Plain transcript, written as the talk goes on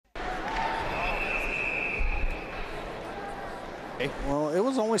Okay. Well, it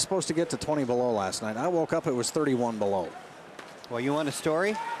was only supposed to get to 20 below last night. I woke up, it was 31 below. Well, you want a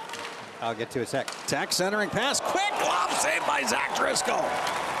story? I'll get to a sec. Tech centering pass, quick glove save by Zach Driscoll.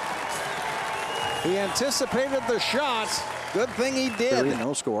 He anticipated the shot. Good thing he did.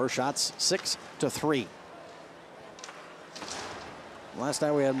 No score, shots 6-3. Last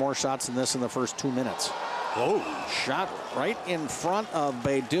night we had more shots than this in the first 2 minutes. Whoa. Shot right in front of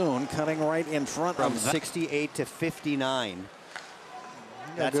Baydoun, cutting right in front From of 68 to 59.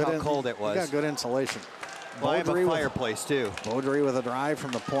 That's how cold it was. He got good insulation. Well, I have a fireplace too. Baudry with a drive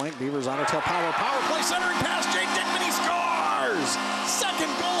from the point. Beavers on a tail power play, centering pass. Jay Dickman, he scores!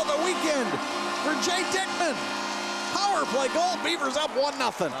 Second goal of the weekend for Jay Dickman. Power play goal. Beavers up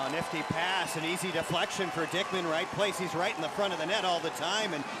 1-0. Nifty pass, an easy deflection for Dickman. Right place. He's right in the front of the net all the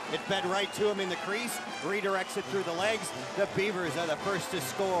time, and it fed right to him in the crease. Redirects it through the legs. The Beavers are the first to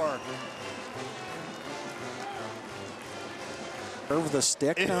score. Serve the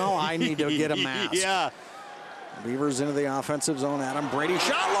stick now. I need to get a mask. Yeah. Beavers into the offensive zone. Adam Brady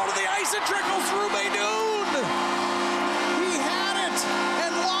shot low to the ice. It trickles through Baydoun. He had it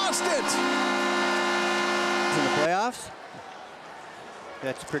and lost it. In the playoffs?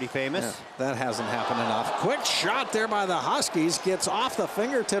 That's pretty famous. Yeah, that hasn't happened enough. Quick shot there by the Huskies. Gets off the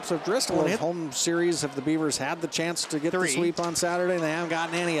fingertips of Driscoll. Home series, if the Beavers had the chance to get the sweep on Saturday, they haven't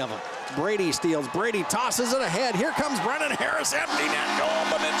gotten any of them. Brady steals. Brady tosses it ahead. Here comes Brennan Harris. Empty net goal,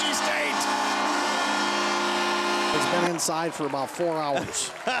 Bemidji State. It's been inside for about 4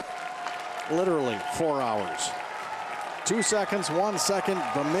 hours. Literally 4 hours. 2 seconds, 1 second.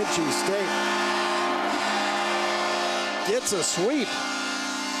 Bemidji State gets a sweep.